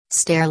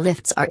Stair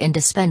lifts are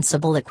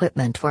indispensable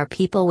equipment for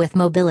people with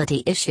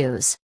mobility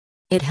issues.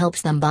 It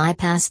helps them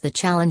bypass the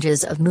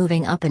challenges of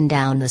moving up and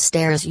down the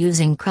stairs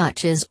using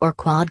crutches or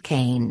quad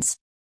canes.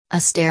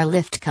 A stair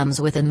lift comes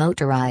with a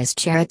motorized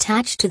chair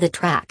attached to the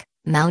track,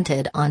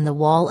 mounted on the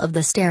wall of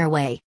the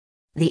stairway.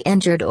 The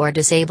injured or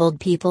disabled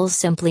people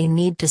simply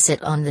need to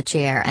sit on the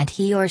chair and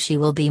he or she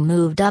will be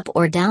moved up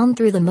or down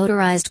through the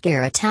motorized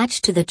gear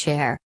attached to the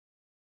chair.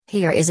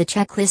 Here is a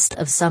checklist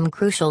of some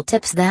crucial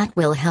tips that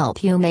will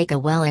help you make a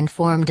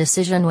well-informed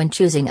decision when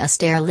choosing a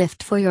stair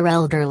lift for your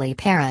elderly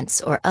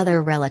parents or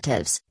other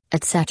relatives,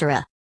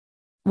 etc.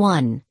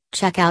 1.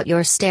 Check out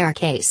your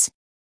staircase.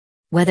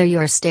 Whether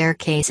your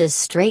staircase is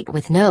straight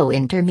with no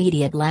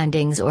intermediate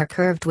landings or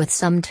curved with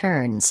some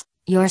turns,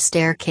 your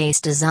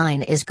staircase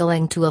design is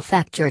going to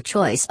affect your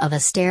choice of a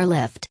stair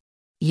lift.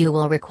 You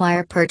will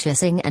require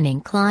purchasing an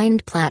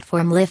inclined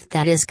platform lift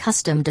that is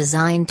custom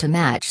designed to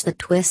match the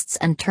twists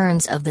and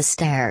turns of the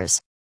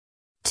stairs.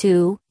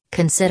 2.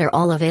 Consider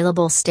all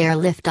available stair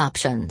lift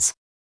options.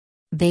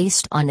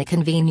 Based on the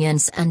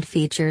convenience and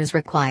features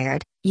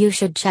required, you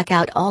should check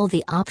out all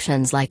the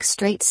options like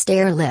straight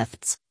stair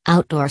lifts,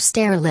 outdoor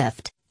stair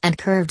lift, and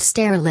curved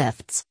stair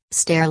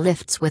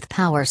lifts with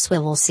power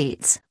swivel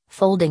seats,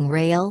 folding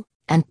rail,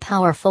 and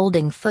power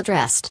folding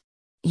footrest.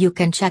 You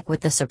can check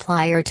with the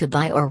supplier to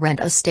buy or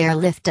rent a stair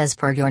lift as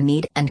per your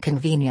need and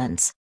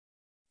convenience.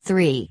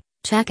 3.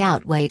 Check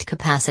out weight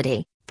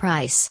capacity,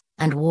 price,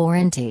 and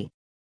warranty.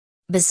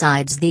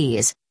 Besides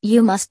these,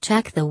 you must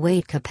check the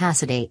weight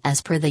capacity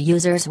as per the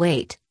user's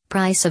weight,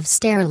 price of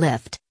stair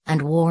lift,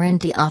 and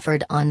warranty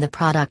offered on the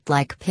product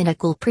like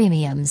Pinnacle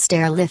Premium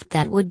Stair Lift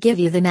that would give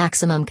you the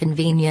maximum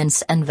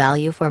convenience and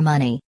value for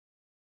money.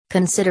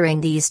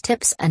 Considering these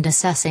tips and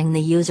assessing the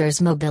user's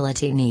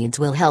mobility needs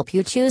will help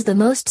you choose the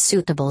most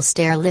suitable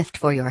stair lift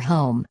for your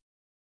home.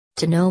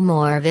 To know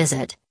more,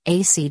 visit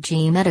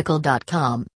acgmedical.com.